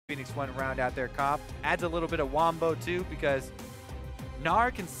Phoenix1 round out their comp. Adds a little bit of wombo too, because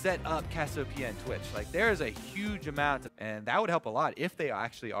Gnar can set up Cassiopeia and Twitch. Like, there is a huge amount, and that would help a lot if they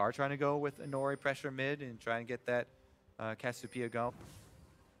actually are trying to go with Inori pressure mid and try and get that Cassiopeia going.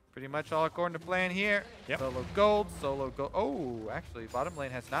 Pretty much all according to plan here. Yep. Solo gold, solo gold. Oh, actually, bottom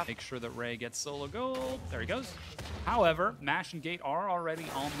lane has not. Make sure that Ray gets solo gold. There he goes. However, Mash and Gate are already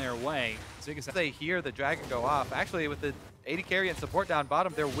on their way. They hear the dragon go off. Actually, with the AD carry and support down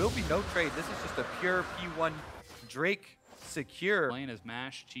bottom, there will be no trade. This is just a pure P1 Drake secure. Lane as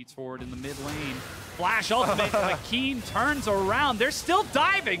Mash cheats forward in the mid lane. Flash ultimate, but Keane turns around. They're still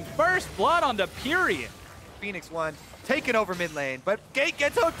diving. First blood onto Pirean. Phoenix1 taking over mid lane, but Gate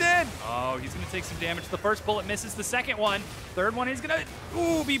gets hooked in. Oh, he's going to take some damage. The first bullet misses the second one. Third one is going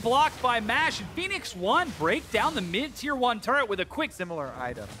to be blocked by Mash. And Phoenix1 break down the mid tier 1 turret with a quick similar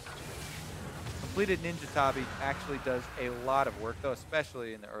item. Completed Ninja Tabi actually does a lot of work, though,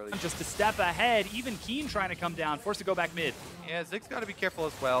 especially in the early. Just a step ahead. Even Keane trying to come down, forced to go back mid. Yeah, Zig's got to be careful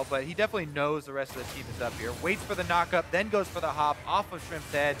as well, but he definitely knows the rest of the team is up here. Waits for the knock-up, then goes for the hop off of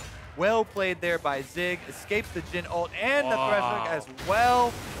Shrimp's head. Well played there by Zig. Escapes the Jhin ult and the Thresh as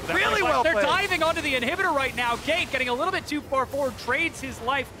well. Really well played. They're diving onto the inhibitor right now. Gate getting a little bit too far forward, trades his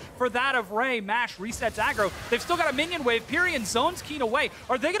life for that of Ray. Mash resets aggro. They've still got a minion wave. Pirean zones Keane away.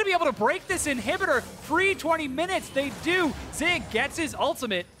 Are they going to be able to break this inhibitor? 3:20 minutes. They do. Zig gets his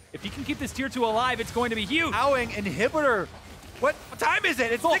ultimate. If he can keep this tier 2 alive, it's going to be huge. Owing inhibitor. What time is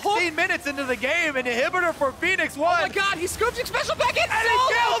it? It's 16 minutes into the game. An inhibitor for Phoenix1. Oh my god, he scoops Xpecial back in. And he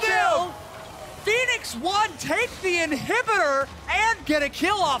killed him! Phoenix1 take the inhibitor and get a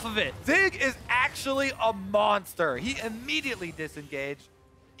kill off of it. Zig is actually a monster. He immediately disengaged.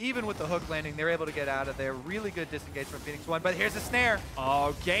 Even with the hook landing, they're able to get out of there. Really good disengage from Phoenix1, but here's a snare.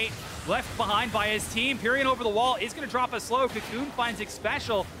 Oh, Gate left behind by his team. Pirean over the wall is going to drop a slow. Cocoon finds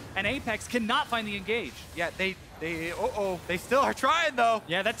Xpecial, and APX cannot find the engage. Yeah, they still are trying though.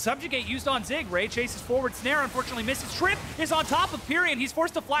 Yeah, that subjugate used on Zig. Ray chases forward, snare unfortunately misses. Trip is on top of Pirean. He's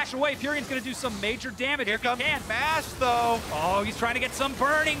forced to flash away. Pirean's gonna do some major damage. Here comes Mash though. Oh, he's trying to get some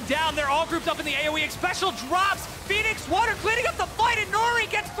burning down. They're all grouped up in the AoE. Xpecial drops. Phoenix1 are cleaning up the fight, and Inori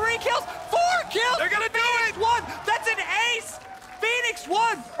gets 3 kills, 4 kills. They're gonna do it. Phoenix1, that's an ace.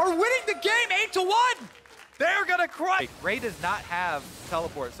 Phoenix1 are winning the game 8-1. They're gonna crush. Ray does not have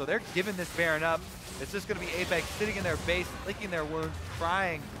teleport, so they're giving this Baron up. It's just going to be APX sitting in their base, licking their wounds,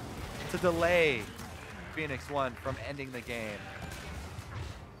 trying to delay Phoenix1 from ending the game.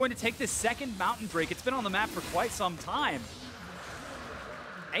 Going to take this second mountain break. It's been on the map for quite some time.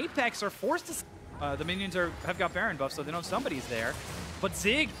 APX are forced to... the minions have got Baron buff, so they know somebody's there. But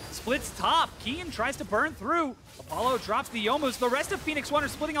Zig splits top. Keane tries to burn through. Apollo drops the Yomus. The rest of Phoenix1 are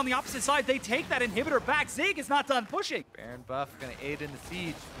splitting on the opposite side. They take that inhibitor back. Zig is not done pushing. Baron buff going to aid in the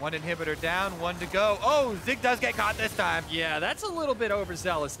siege. 1 inhibitor down, 1 to go. Oh, Zig does get caught this time. Yeah, that's a little bit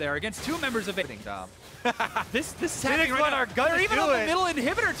overzealous there against 2 members of it. This is happening right now. They're even on the middle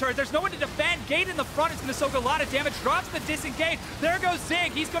inhibitor turret. There's no one to defend. Gate in the front is going to soak a lot of damage. Drops the disengage. There goes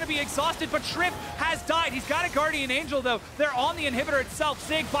Zig. He's going to be exhausted, but Shrimp has died. He's got a Guardian Angel, though. They're on the inhibitor itself.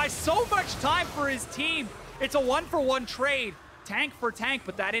 Zig buys so much time for his team. It's a 1-for-1 trade. Tank for tank,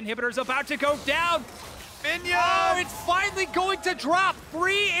 but that inhibitor's about to go down. Minion! Oh, it's finally going to drop.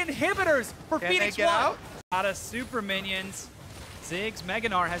 3 inhibitors for Phoenix1. They get out? Out of super minions. Zig's Mega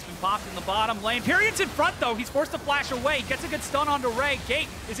Gnar has been popped in the bottom lane. Pirean's in front, though. He's forced to flash away. Gets a good stun onto Ray. Gate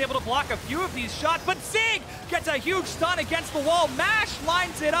is able to block a few of these shots, but Zig gets a huge stun against the wall. Mash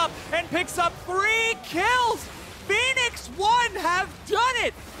lines it up and picks up 3 kills. Phoenix1 have done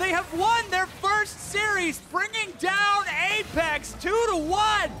it. They have won their first series, bringing down APX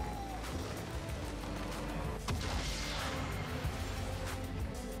 2-1.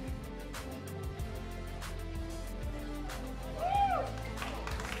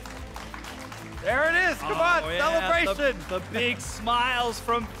 There it is. Come on, yeah, celebration. The big smiles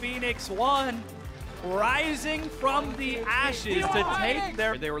from Phoenix1. Rising from the ashes to take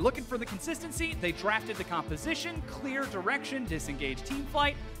their... They were looking for the consistency. They drafted the composition, clear direction, disengaged team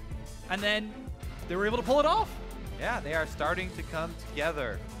fight, and then they were able to pull it off. Yeah, they are starting to come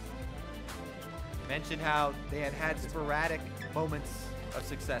together. Mentioned how they had sporadic moments of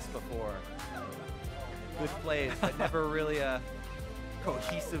success before. Good plays, but never really a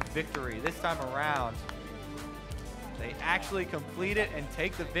cohesive victory. This time around, they actually complete it and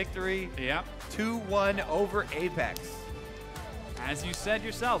take the victory. Yep. 2-1 over APX. As you said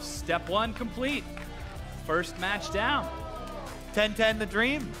yourself, step 1 complete. First match down. 10-10 the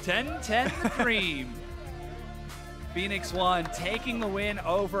dream. 10-10 the dream. Phoenix1 taking the win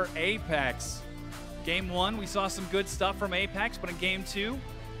over APX. Game 1, we saw some good stuff from APX, but in Game 2,